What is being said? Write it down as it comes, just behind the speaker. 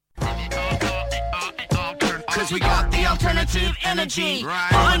we got the alternative energy.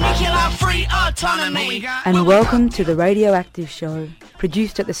 Nuclear free autonomy. And welcome to the Radioactive Show,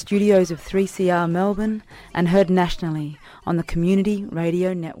 produced at the studios of 3CR Melbourne and heard nationally on the Community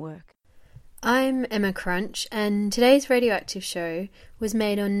Radio Network. I'm Emma Crunch, and today's Radioactive Show was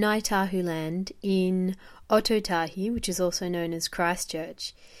made on Ngāi Tahu land in Ōtautahi, which is also known as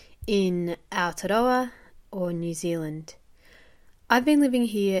Christchurch, in Aotearoa, or New Zealand. I've been living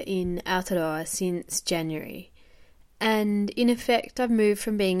here in Aotearoa since January, and in effect I've moved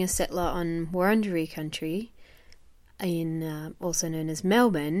from being a settler on Wurundjeri country, also known as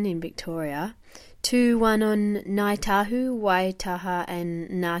Melbourne in Victoria, to one on Ngāi Tahu, Waitaha and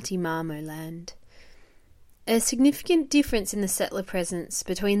Ngāti Mamo land. A significant difference in the settler presence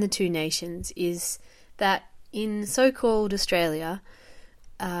between the two nations is that in so-called Australia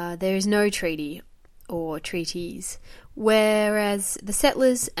there is no treaty or treaties, whereas the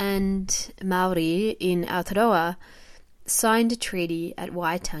settlers and Māori in Aotearoa signed a treaty at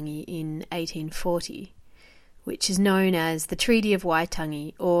Waitangi in 1840, which is known as the Treaty of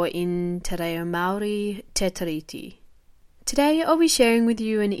Waitangi, or in Te Reo Māori, Te Tiriti. Today I'll be sharing with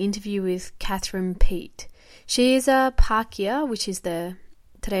you an interview with Catherine Peat. She is a Pākehā, which is the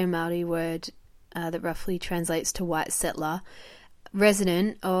Te Reo Māori word that roughly translates to white settler,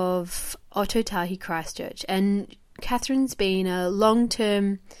 resident of Ōtautahi Christchurch, and Catherine's been a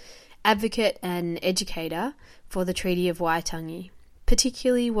long-term advocate and educator for the Treaty of Waitangi,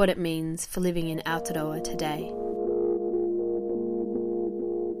 particularly what it means for living in Aotearoa today.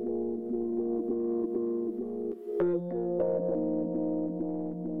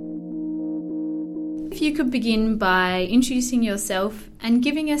 If you could begin by introducing yourself and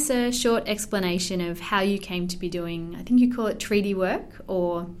giving us a short explanation of how you came to be doing, I think you call it treaty work,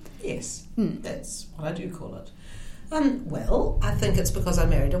 or... Yes, that's what I do call it. Well, I think it's because I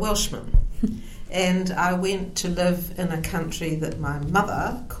married a Welshman. And I went to live in a country that my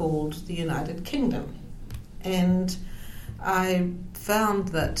mother called the United Kingdom. And I found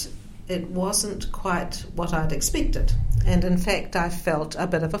that it wasn't quite what I'd expected. And in fact, I felt a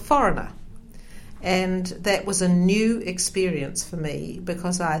bit of a foreigner. And that was a new experience for me,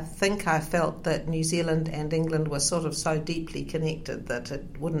 because I think I felt that New Zealand and England were sort of so deeply connected that it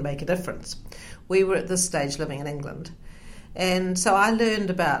wouldn't make a difference. We were at this stage living in England. And so I learned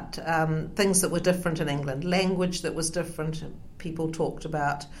about things that were different in England, language that was different. People talked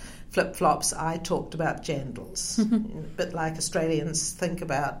about flip-flops, I talked about jandals. A bit like Australians think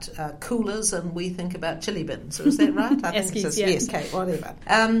about coolers and we think about chili bins. Is that right? I think it's yes, okay, whatever.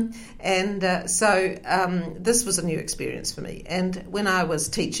 So this was a new experience for me. And when I was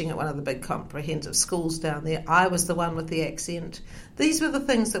teaching at one of the big comprehensive schools down there, I was the one with the accent. These were the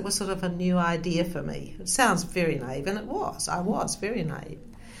things that were sort of a new idea for me. It sounds very naive, and it was. I was very naive.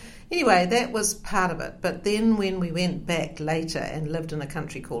 Anyway, that was part of it. But then when we went back later and lived in a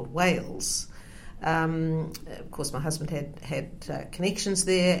country called Wales, of course my husband had connections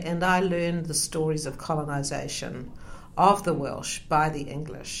there, and I learned the stories of colonisation of the Welsh by the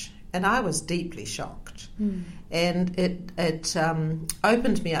English. And I was deeply shocked. And it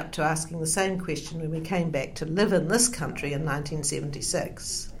opened me up to asking the same question when we came back to live in this country in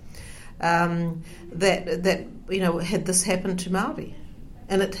 1976. That you know, had this happened to Māori?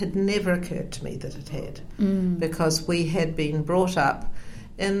 And it had never occurred to me that it had, because we had been brought up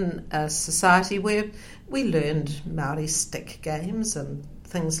in a society where we learned Māori stick games and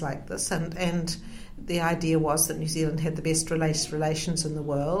things like this, and the idea was that New Zealand had the best relations in the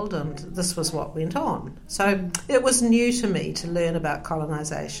world, and this was what went on. So it was new to me to learn about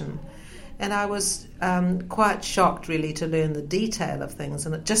colonisation, and I was quite shocked really to learn the detail of things,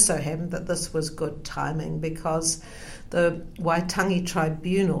 and it just so happened that this was good timing, because the Waitangi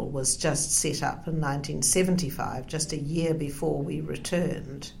Tribunal was just set up in 1975, just a year before we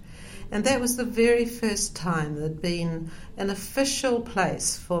returned. And that was the very first time there'd been an official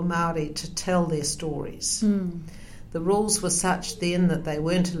place for Māori to tell their stories. The rules were such then that they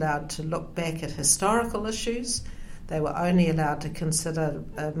weren't allowed to look back at historical issues. They were only allowed to consider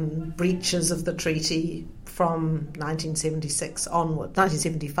breaches of the treaty from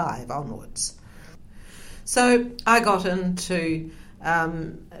 1975 onwards. So I got into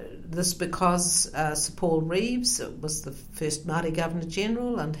this because Sir Paul Reeves was the first Māori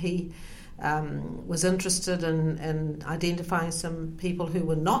Governor-General, and he was interested in identifying some people who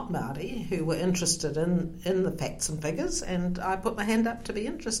were not Māori, who were interested in the facts and figures, and I put my hand up to be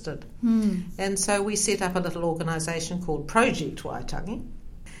interested. And so we set up a little organisation called Project Waitangi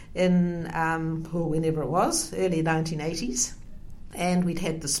in whenever it was, early 1980s. And we'd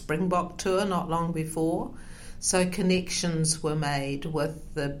had the Springbok tour not long before, so connections were made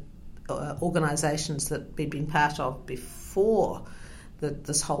with the organisations that we'd been part of before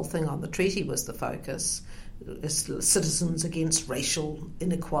this whole thing on the treaty was the focus. Citizens Against Racial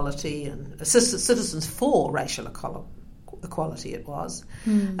Inequality and Citizens for Racial Equality it was,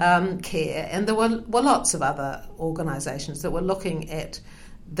 CARE, and there were lots of other organisations that were looking at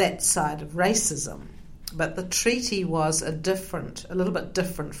that side of racism. But the treaty was a little bit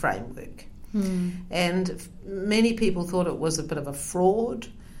different framework. And many people thought it was a bit of a fraud.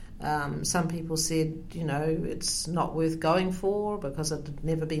 Some people said, it's not worth going for because it had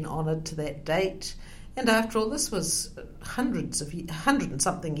never been honoured to that date. And after all, this was 100 and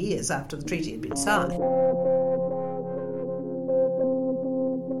something years after the treaty had been signed.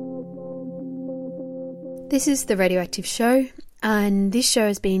 This is The Radioactive Show, and this show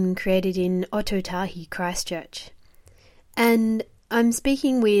has been created in Ōtautahi, Christchurch. And I'm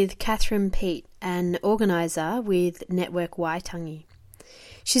speaking with Catherine Peat, an organiser with Network Waitangi.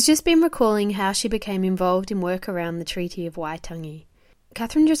 She's just been recalling how she became involved in work around the Treaty of Waitangi.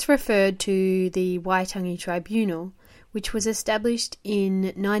 Catherine just referred to the Waitangi Tribunal, which was established in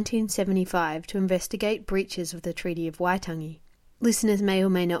 1975 to investigate breaches of the Treaty of Waitangi. Listeners may or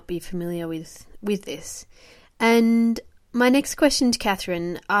may not be familiar with this. And my next question to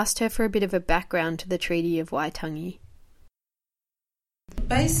Catherine asked her for a bit of a background to the Treaty of Waitangi.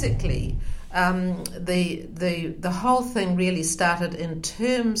 Basically, the whole thing really started in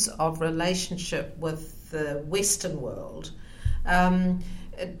terms of relationship with the Western world. When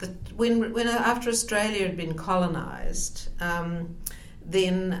after Australia had been colonised,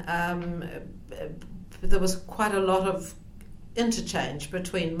 then there was quite a lot of interchange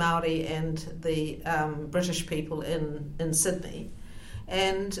between Māori and the British people in Sydney,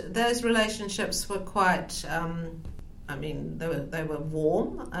 and those relationships were quite. They were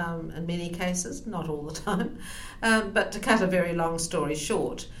warm in many cases, not all the time. But to cut a very long story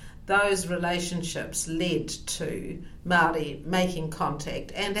short, those relationships led to Māori making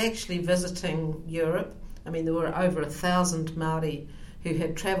contact and actually visiting Europe. There were over 1,000 Māori who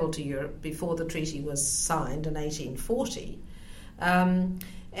had travelled to Europe before the treaty was signed in 1840.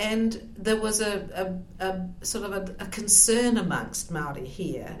 And there was a sort of a concern amongst Māori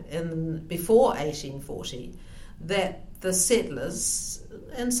here before 1840 that the settlers,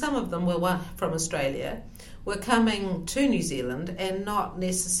 and some of them were from Australia, were coming to New Zealand and not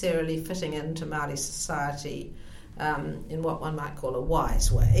necessarily fitting into Māori society in what one might call a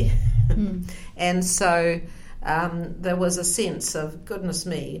wise way. And so there was a sense of, goodness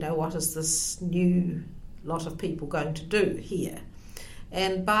me, what is this new lot of people going to do here?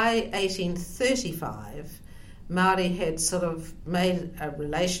 And by 1835, Māori had sort of made a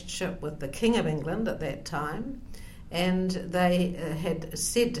relationship with the King of England at that time, and they had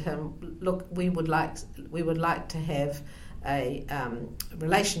said to him, look, we would like to have a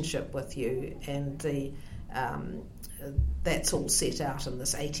relationship with you, and that's all set out in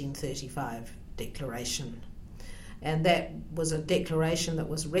this 1835 declaration. And that was a declaration that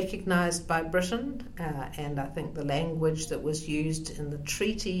was recognised by Britain, and I think the language that was used in the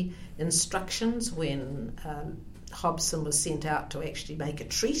treaty instructions when Hobson was sent out to actually make a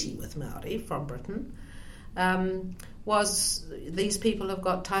treaty with Māori from Britain was, these people have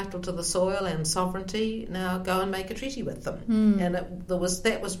got title to the soil and sovereignty, now go and make a treaty with them. And there were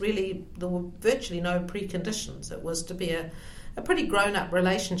virtually no preconditions. It was to be a pretty grown-up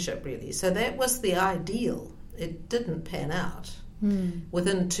relationship, really. So that was the ideal. It didn't pan out.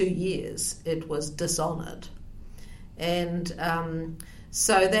 Within 2 years, it was dishonoured. And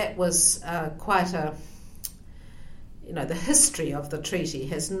so that was quite a... the history of the treaty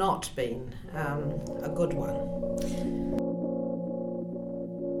has not been a good one.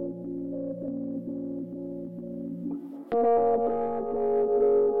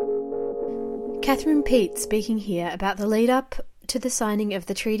 Catherine Peat speaking here about the lead-up to the signing of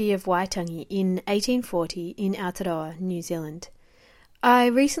the Treaty of Waitangi in 1840 in Aotearoa, New Zealand. I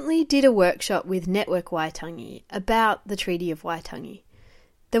recently did a workshop with Network Waitangi about the Treaty of Waitangi.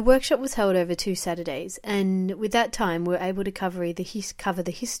 The workshop was held over 2 Saturdays, and with that time we were able to cover the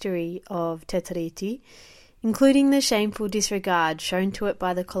history of Te Tiriti, including the shameful disregard shown to it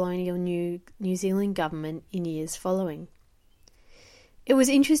by the colonial New Zealand government in years following. It was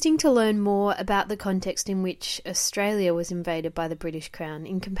interesting to learn more about the context in which Australia was invaded by the British Crown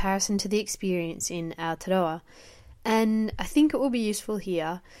in comparison to the experience in Aotearoa, and I think it will be useful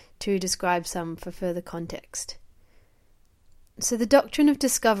here to describe some for further context. So the doctrine of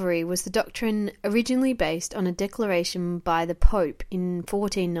discovery was the doctrine originally based on a declaration by the Pope in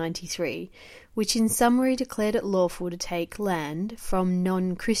 1493, which in summary declared it lawful to take land from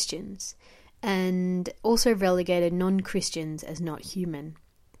non-Christians, and also relegated non-Christians as not human.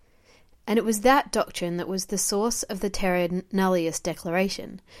 And it was that doctrine that was the source of the Terra Nullius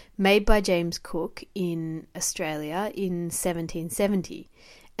Declaration, made by James Cook in Australia in 1770,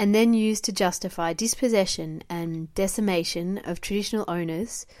 and then used to justify dispossession and decimation of traditional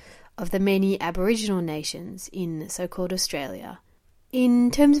owners of the many Aboriginal nations in so-called Australia.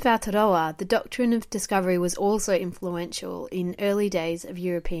 In terms of Aotearoa, the doctrine of discovery was also influential in early days of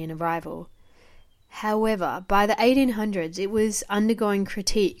European arrival. However, by the 1800s, it was undergoing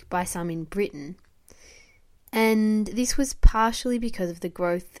critique by some in Britain, and this was partially because of the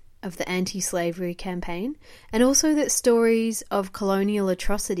growth of the anti-slavery campaign, and also that stories of colonial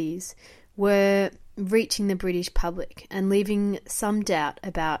atrocities were reaching the British public and leaving some doubt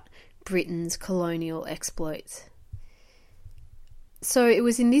about Britain's colonial exploits. So it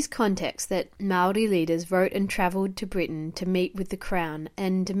was in this context that Māori leaders wrote and travelled to Britain to meet with the Crown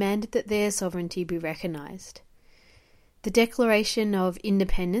and demanded that their sovereignty be recognised. The Declaration of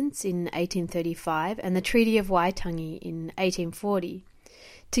Independence in 1835 and the Treaty of Waitangi in 1840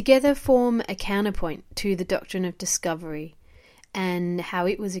 together form a counterpoint to the doctrine of discovery and how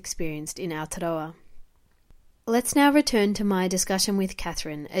it was experienced in Aotearoa. Let's now return to my discussion with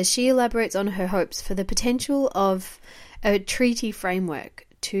Catherine as she elaborates on her hopes for the potential of a treaty framework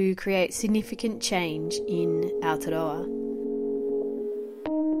to create significant change in Aotearoa.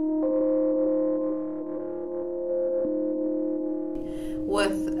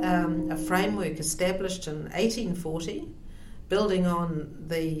 With a framework established in 1840, building on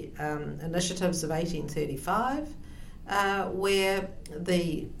the initiatives of 1835, where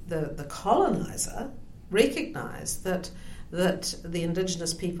the coloniser recognised that the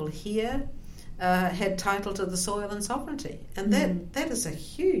Indigenous people here had title to the soil and sovereignty, and that is a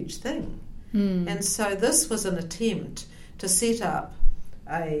huge thing. And so this was an attempt to set up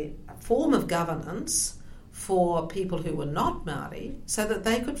a form of governance for people who were not Māori so that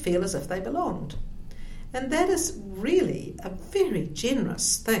they could feel as if they belonged. And that is really a very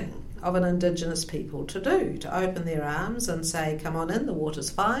generous thing of an Indigenous people to do, to open their arms and say, come on in, the water's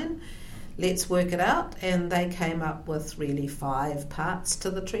fine, let's work it out. And they came up with really 5 parts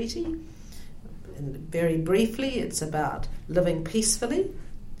to the treaty. And very briefly, it's about living peacefully,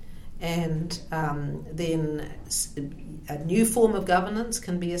 and then a new form of governance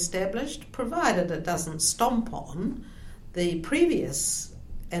can be established, provided it doesn't stomp on the previous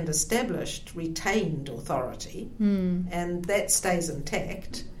and established retained authority, and that stays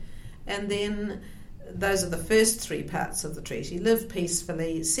intact. And then those are the first 3 parts of the treaty. Live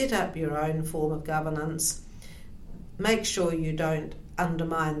peacefully, set up your own form of governance, make sure you don't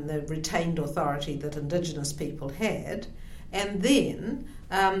undermine the retained authority that Indigenous people had, and then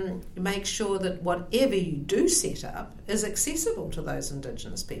make sure that whatever you do set up is accessible to those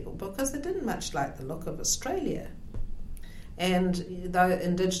Indigenous people, because they didn't much like the look of Australia. And the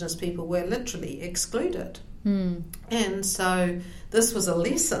Indigenous people were literally excluded. And so this was a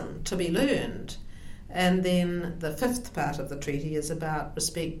lesson to be learned. And then the 5th part of the treaty is about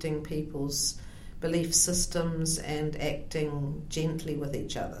respecting people's belief systems and acting gently with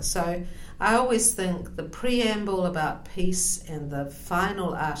each other. So I always think the preamble about peace and the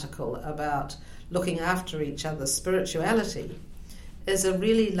final article about looking after each other's spirituality is a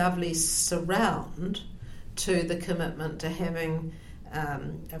really lovely surround to the commitment to having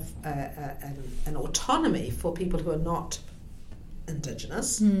an autonomy for people who are not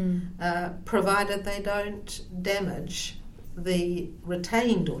Indigenous, provided they don't damage the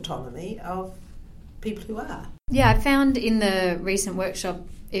retained autonomy of people who are. Yeah, I found in the recent workshop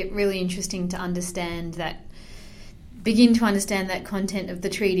it really interesting to begin to understand that content of the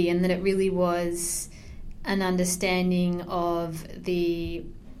treaty, and that it really was an understanding of the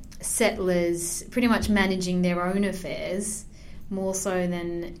settlers pretty much managing their own affairs more so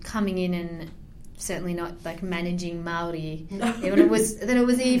than coming in and certainly not like managing Māori. It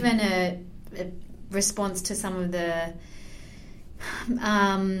was even a response to some of the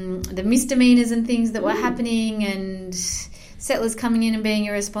misdemeanors and things that were happening, and settlers coming in and being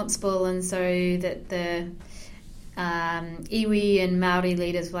irresponsible, and so that the iwi and Māori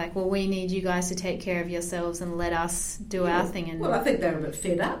leaders were like, well, we need you guys to take care of yourselves and let us do our thing. And well, I think they were a bit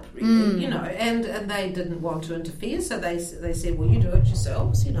fed up, really, and they didn't want to interfere, so they said, well, you do it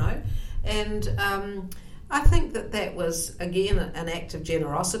yourselves, and I think that was, again, an act of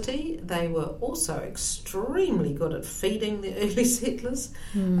generosity. They were also extremely good at feeding the early settlers,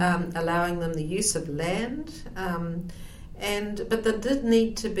 allowing them the use of land, but there did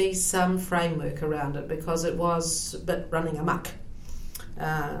need to be some framework around it, because it was a bit running amok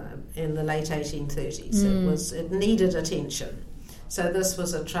in the late 1830s. It needed attention. So this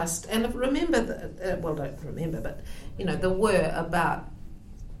was a trust. And remember, there were about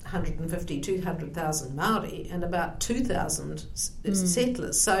 150, 200,000 Maori and about 2,000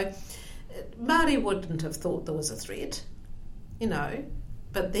 settlers. So Māori wouldn't have thought there was a threat,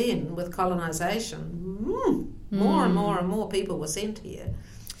 but then with colonisation, more and more and more people were sent here.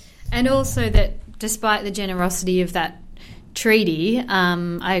 And also that despite the generosity of that treaty,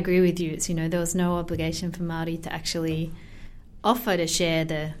 I agree with you, there was no obligation for Māori to actually offer to share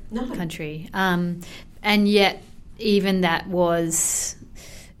the country. And yet even that was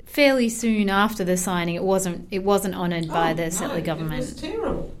fairly soon after the signing. It wasn't honoured by the settler government. It was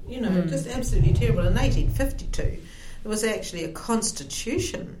terrible, just absolutely terrible. In 1852, there was actually a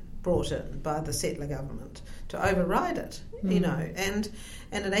constitution brought in by the settler government to override it, and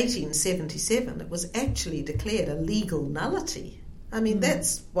in 1877 it was actually declared a legal nullity. I mean,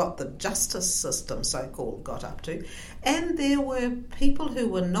 that's what the justice system, so-called, got up to. And there were people who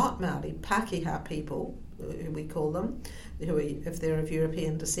were not Māori, Pākehā people, who we call them, if they're of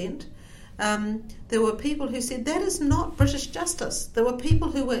European descent. There were people who said, that is not British justice. There were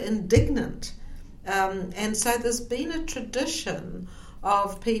people who were indignant. And so there's been a tradition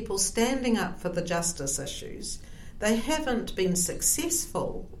of people standing up for the justice issues. They haven't been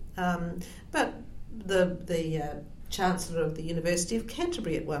successful, but the Chancellor of the University of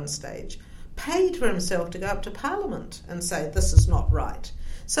Canterbury at one stage paid for himself to go up to Parliament and say this is not right.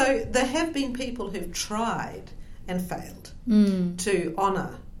 So there have been people who've tried and failed to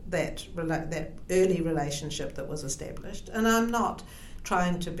honour that early relationship that was established. And I'm not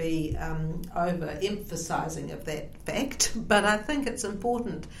trying to be over-emphasising of that fact, but I think it's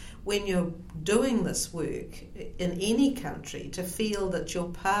important when you're doing this work in any country to feel that you're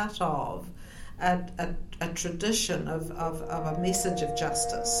part of a tradition of a message of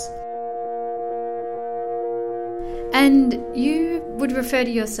justice. And you would refer to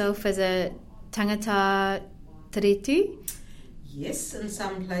yourself as a tangata tiriti? Yes, in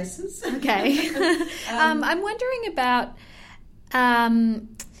some places. Okay. I'm wondering about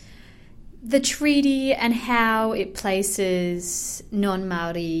the treaty and how it places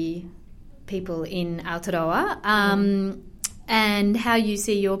non-Māori people in Aotearoa, and how you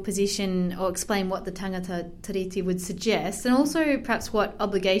see your position, or explain what the tangata tiriti would suggest, and also perhaps what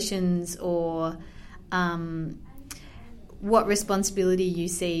obligations or what responsibility you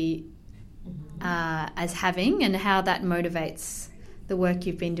see as having, and how that motivates the work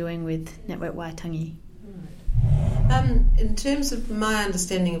you've been doing with Network Waitangi. In terms of my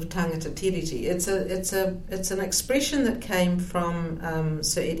understanding of tangata tiriti, it's an expression that came from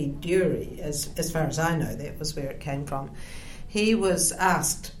Sir Eddie Durie, as far as I know. That was where it came from. He was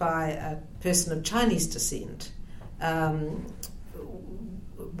asked by a person of Chinese descent how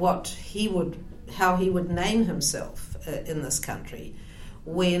he would name himself in this country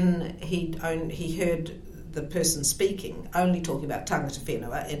when he heard the person speaking only talking about tangata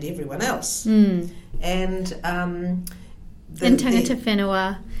whenua and everyone else. And tangata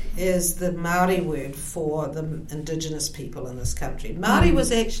whenua is the Māori word for the indigenous people in this country. Māori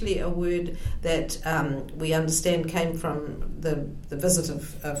was actually a word that we understand came from the visit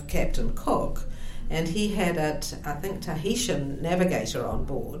of Captain Cook, and he had I think Tahitian navigator on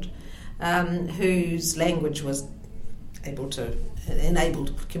board whose language was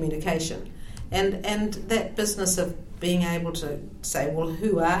enabled communication. And that business of being able to say, well,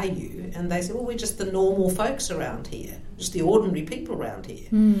 who are you? And they say, well, we're just the normal folks around here, just the ordinary people around here.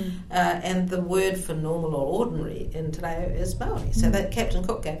 And the word for normal or ordinary in Te Reo is Māori. So that Captain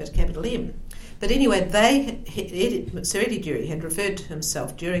Cook gave it a capital M. But anyway, Sir Eddie Durie had referred to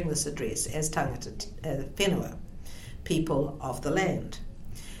himself during this address as tangata whenua, people of the land.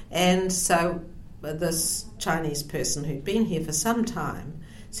 And so this Chinese person who'd been here for some time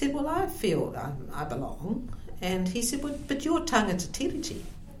said, well, I feel I belong. And he said, well, but you're tangata tiriti.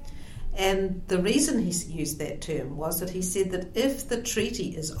 And the reason he used that term was that he said that if the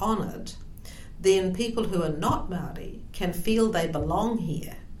treaty is honoured, then people who are not Māori can feel they belong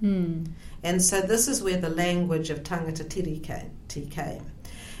here. And so this is where the language of tangata tiriti came.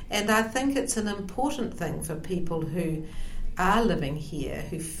 And I think it's an important thing for people who are living here,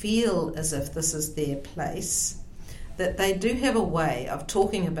 who feel as if this is their place, that they do have a way of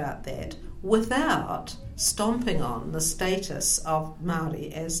talking about that without stomping on the status of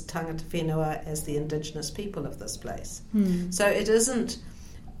Māori as tangata whenua, as the indigenous people of this place. So it isn't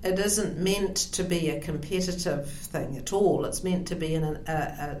meant to be a competitive thing at all. It's meant to be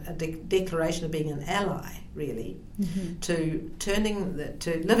a declaration of being an ally, really, to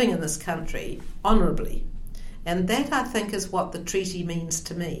living in this country honourably. And that, I think, is what the treaty means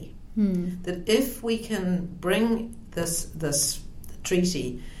to me. That if we can bring this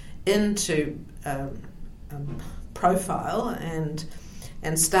treaty into profile and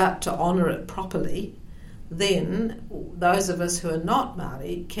and start to honour it properly, then those of us who are not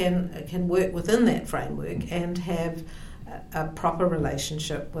Māori can work within that framework and have a proper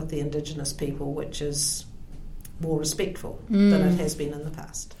relationship with the Indigenous people, which is more respectful than it has been in the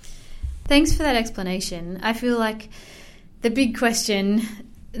past. Thanks for that explanation. I feel like the big question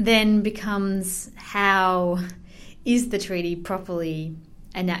then becomes, how is the treaty properly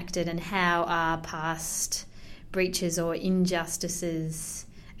enacted, and how are past breaches or injustices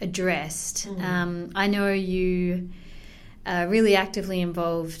addressed? I know you are really actively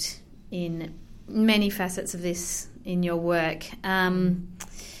involved in many facets of this in your work.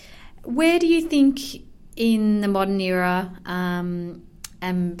 Where do you think in the modern era,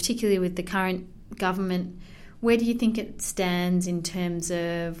 and particularly with the current government, where do you think it stands in terms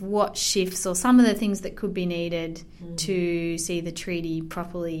of what shifts or some of the things that could be needed to see the treaty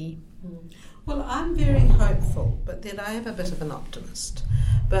properly? Well, I'm very hopeful, but then I am a bit of an optimist.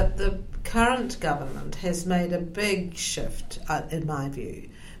 But the current government has made a big shift, in my view,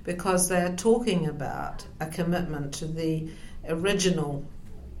 because they are talking about a commitment to the original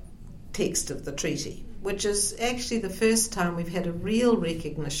text of the treaty, which is actually the first time we've had a real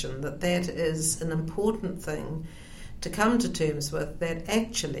recognition that that is an important thing to come to terms with, that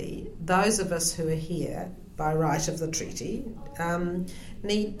actually those of us who are here by right of the treaty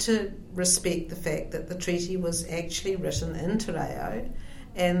need to respect the fact that the treaty was actually written in Te Reo,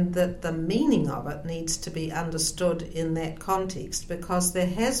 and that the meaning of it needs to be understood in that context, because there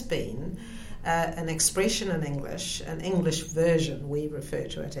has been an expression in English, an English version we refer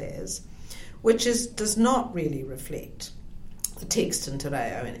to it as, which does not really reflect the text in Te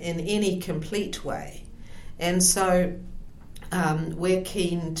Reo in any complete way. And so we're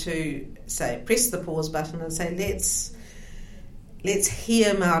keen to press the pause button and say, let's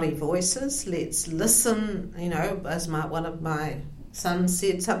hear Māori voices, let's listen. As one of my sons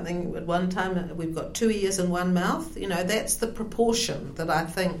said something at one time, we've got two ears and one mouth. That's the proportion that I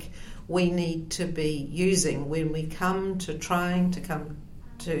think we need to be using when we come to trying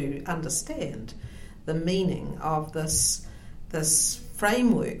to understand the meaning of this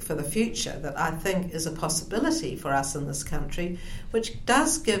framework for the future that I think is a possibility for us in this country, which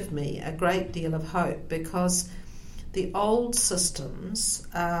does give me a great deal of hope, because the old systems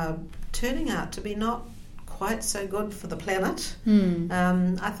are turning out to be not quite so good for the planet.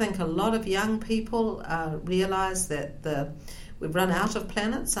 I think a lot of young people realise that we've run out of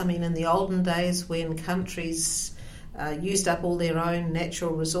planets. I mean, in the olden days when countries used up all their own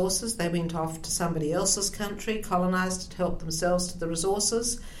natural resources, they went off to somebody else's country, colonised it, helped themselves to the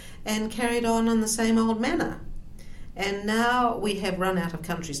resources, and carried on in the same old manner. And now we have run out of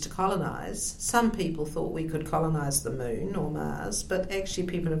countries to colonise. Some people thought we could colonise the moon or Mars, but actually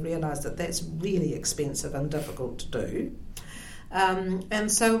people have realised that that's really expensive and difficult to do.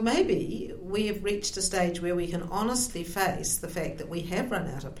 And so maybe we have reached a stage where we can honestly face the fact that we have run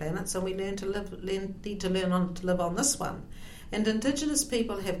out of planets, and we need to learn to live on this one. And Indigenous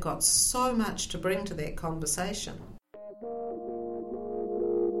people have got so much to bring to that conversation.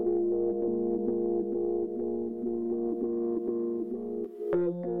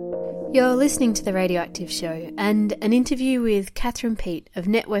 You're listening to The Radioactive Show and an interview with Catherine Peat of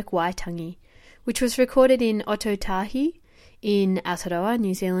Network Waitangi, which was recorded in Ōtautahi in Aotearoa,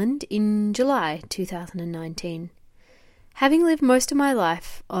 New Zealand, in July 2019. Having lived most of my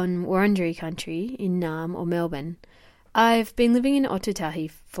life on Wurundjeri country in Naarm or Melbourne, I've been living in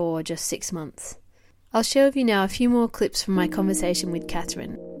Ōtautahi for just 6 months. I'll share with you now a few more clips from my conversation with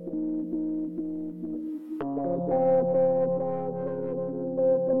Catherine.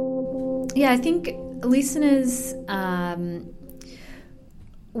 Yeah, I think listeners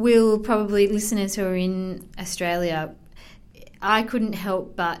listeners who are in Australia, I couldn't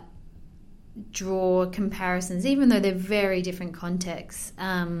help but draw comparisons, even though they're very different contexts.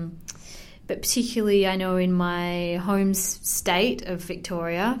 But particularly, I know in my home state of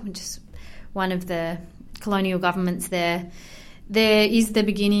Victoria, which is one of the colonial governments there is the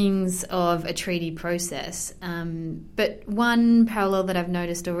beginnings of a treaty process. But one parallel that I've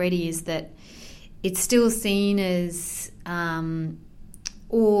noticed already is that it's still seen as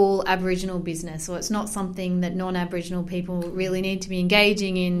all Aboriginal business, or it's not something that non-Aboriginal people really need to be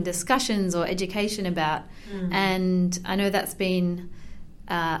engaging in discussions or education about. And I know that's been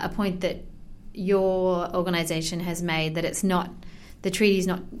a point that your organisation has made, that it's not, the treaty's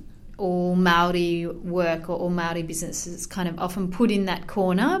not all Māori work or all Māori businesses, kind of often put in that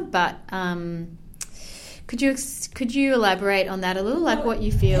corner. But could you elaborate on that a little, like what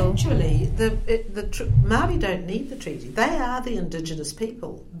you feel? Actually, the Māori don't need the treaty. They are the Indigenous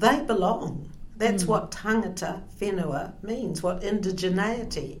people. They belong. That's what tangata whenua means, what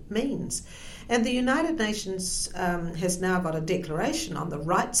indigeneity means. And the United Nations has now got a declaration on the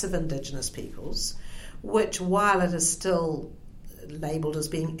rights of Indigenous peoples, which, while it is still labelled as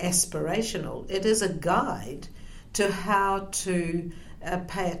being aspirational, it is a guide to how to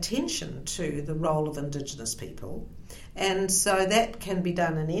pay attention to the role of Indigenous people. And so that can be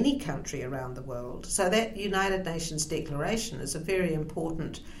done in any country around the world. So that United Nations Declaration is a very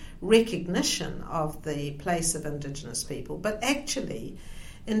important recognition of the place of Indigenous people. But actually,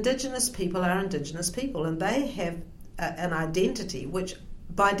 Indigenous people are Indigenous people, and they have an identity which,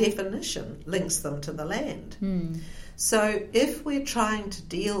 by definition, links them to the land. So if we're trying to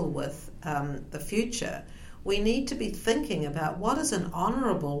deal with the future, we need to be thinking about what is an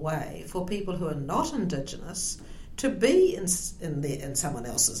honourable way for people who are not Indigenous to be in someone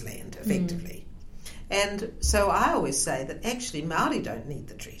else's land, effectively. And so I always say that actually Māori don't need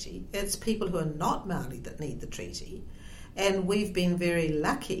the treaty. It's people who are not Māori that need the treaty. And we've been very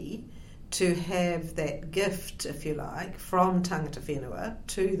lucky to have that gift, if you like, from tangata whenua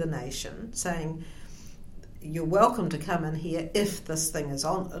to the nation, saying, you're welcome to come in here if this thing is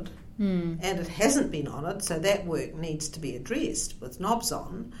honoured. And it hasn't been honoured, so that work needs to be addressed with knobs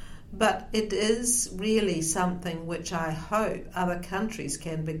on. But it is really something which I hope other countries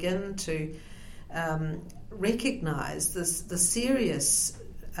can begin to recognise the serious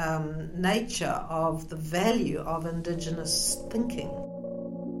nature of the value of Indigenous thinking.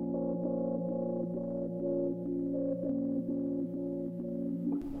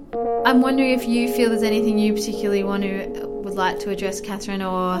 I'm wondering if you feel there's anything you particularly would like to address, Catherine,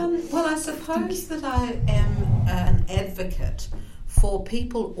 or... well, I suppose that I am an advocate for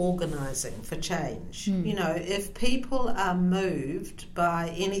people organising for change. You know, if people are moved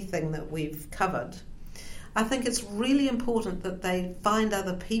by anything that we've covered, I think it's really important that they find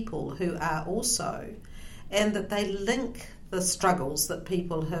other people who are also, and that they link the struggles that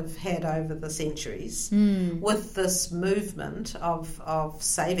people have had over the centuries with this movement of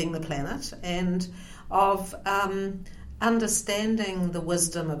saving the planet and of understanding the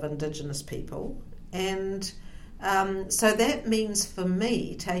wisdom of Indigenous people. And so that means for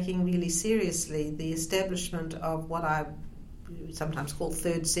me taking really seriously the establishment of what I sometimes call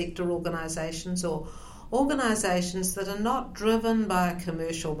third sector organisations, or organisations that are not driven by a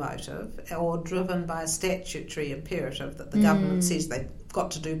commercial motive or driven by a statutory imperative that the government says they've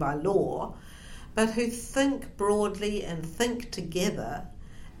got to do by law, but who think broadly and think together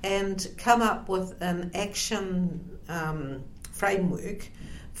and come up with an action framework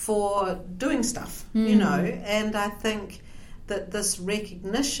for doing stuff, you know. And I think that this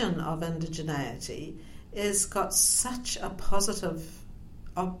recognition of indigeneity has got such a positive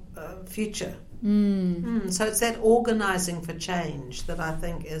future. So it's that organising for change that I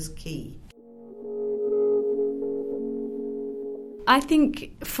think is key. I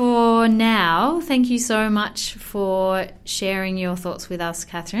think for now, thank you so much for sharing your thoughts with us,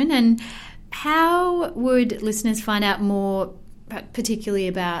 Catherine. And how would listeners find out more, particularly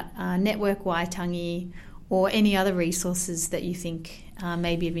about Network Waitangi or any other resources that you think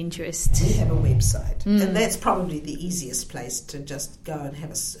may be of interest? We have a website, and that's probably the easiest place to just go and have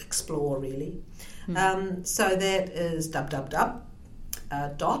us explore, really. So that is www.NWO,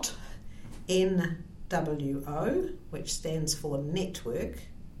 which stands for Network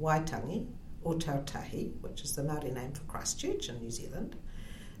Waitangi o Tautahi, which is the Māori name for Christchurch in New Zealand,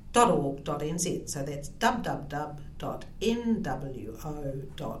 .org.nz. So that's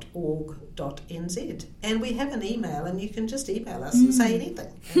www.nwo.org.nz. And we have an email, and you can just email us and say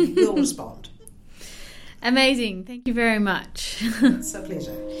anything, and we'll respond. Amazing. Thank you very much. It's a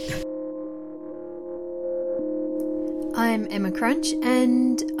pleasure. I'm Emma Crunch,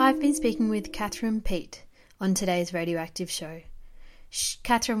 and I've been speaking with Catherine Peat on today's Radioactive Show.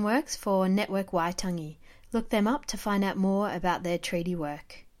 Catherine works for Network Waitangi. Look them up to find out more about their treaty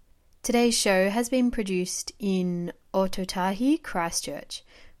work. Today's show has been produced in Ōtautahi, Christchurch,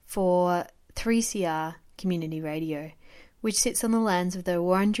 for 3CR Community Radio, which sits on the lands of the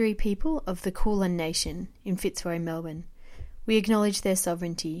Wurundjeri people of the Kulin Nation in Fitzroy, Melbourne. We acknowledge their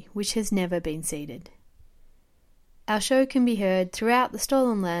sovereignty, which has never been ceded. Our show can be heard throughout the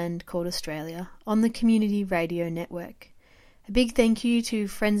stolen land called Australia on the Community Radio Network. A big thank you to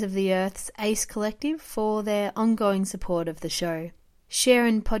Friends of the Earth's ACE Collective for their ongoing support of the show. Share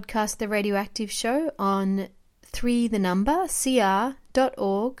and podcast the Radioactive Show on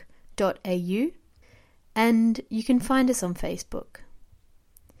 3cr.org.au, and you can find us on Facebook.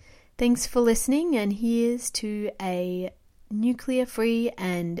 Thanks for listening, and here's to a nuclear-free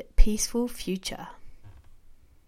and peaceful future.